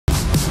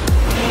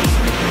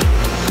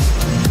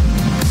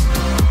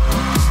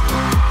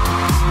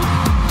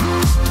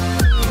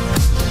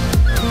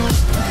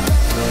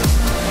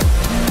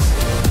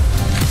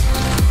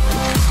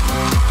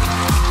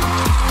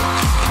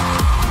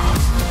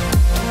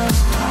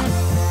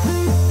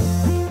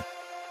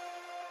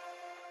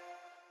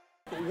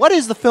What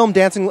is the film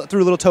Dancing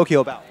Through Little Tokyo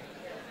about?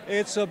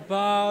 It's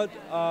about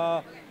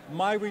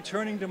my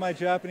returning to my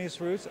Japanese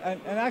roots.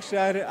 And actually,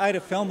 I had a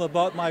film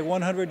about my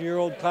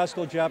 100-year-old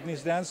classical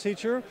Japanese dance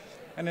teacher.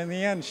 And in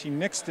the end, she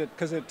nixed it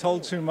because it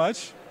told too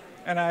much.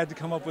 And I had to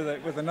come up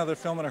with another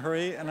film in a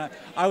hurry. And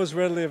I was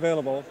readily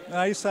available. And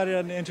I decided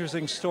on an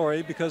interesting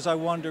story because I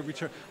wanted to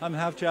return. I'm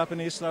half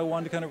Japanese, so I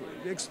wanted to kind of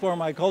explore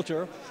my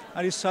culture.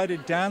 I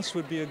decided dance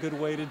would be a good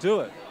way to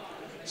do it.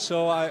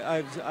 So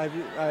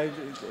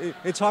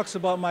it talks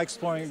about my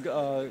exploring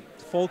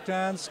folk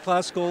dance,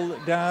 classical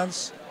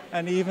dance,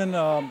 and even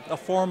a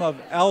form of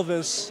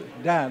Elvis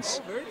dance.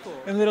 Oh, very cool.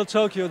 In Little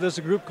Tokyo, there's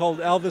a group called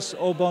Elvis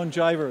Obon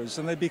Jivers,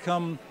 and they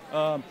become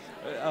a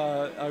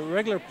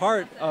regular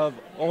part of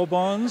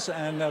Obons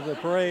and of the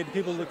parade.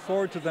 People look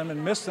forward to them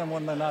and miss them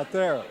when they're not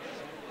there.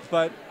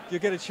 But you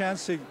get a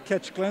chance to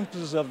catch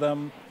glimpses of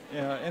them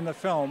in the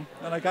film,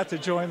 and I got to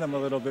join them a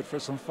little bit for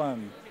some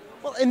fun.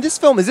 Well, in this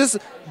film, is this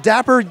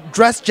dapper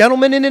dressed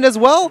gentleman in it as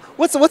well?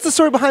 What's the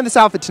story behind this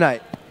outfit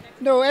tonight?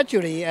 No,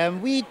 actually,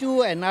 we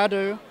do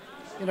another,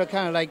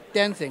 kind of like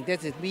dancing.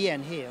 This is me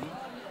and him,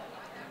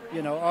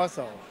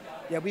 also.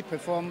 Yeah, we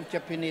perform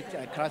Japanese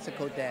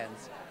classical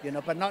dance,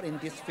 but not in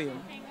this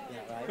film.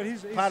 Yeah, right? But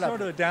he's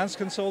sort of a dance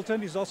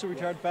consultant. He's also a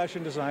retired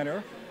fashion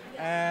designer.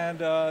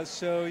 And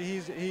so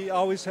he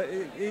always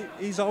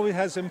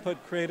has input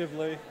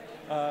creatively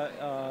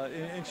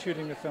in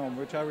shooting the film,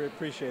 which I really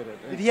appreciated.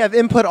 Did he have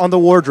input on the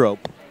wardrobe?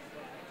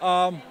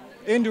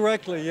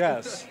 Indirectly,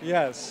 yes,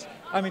 yes.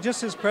 I mean,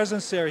 just his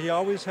presence there, he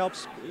always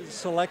helps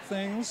select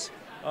things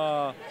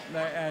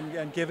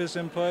and give his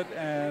input,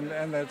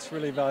 and that's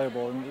really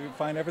valuable. And we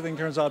find everything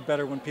turns out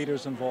better when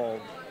Peter's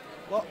involved.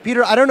 Well,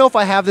 Peter, I don't know if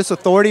I have this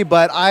authority,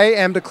 but I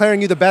am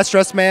declaring you the best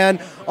dressed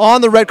man on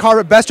the red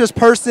carpet, best dressed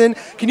person.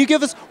 Can you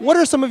give us, what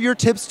are some of your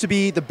tips to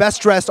be the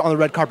best dressed on the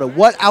red carpet?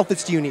 What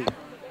outfits do you need?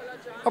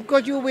 Of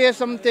course, you wear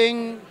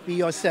something, be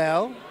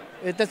yourself.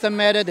 It doesn't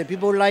matter that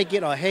people like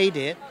it or hate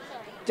it.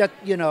 Just,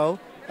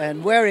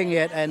 and wearing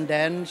it and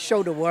then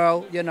show the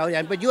world,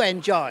 but you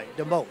enjoy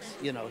the most,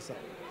 so.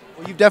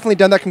 Well, you've definitely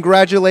done that.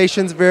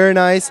 Congratulations, very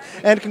nice.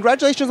 And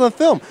congratulations on the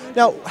film.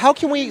 Now, how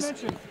can we...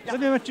 Let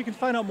me mention, you can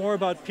find out more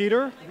about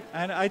Peter.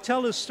 And I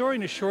tell his story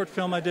in a short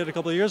film I did a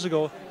couple of years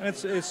ago. And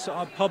it's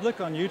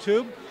public on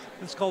YouTube.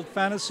 It's called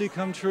Fantasy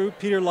Come True,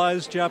 Peter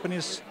Lies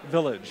Japanese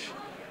Village.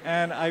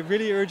 And I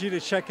really urge you to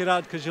check it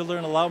out because you'll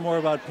learn a lot more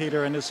about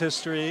Peter and his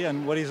history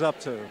and what he's up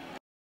to.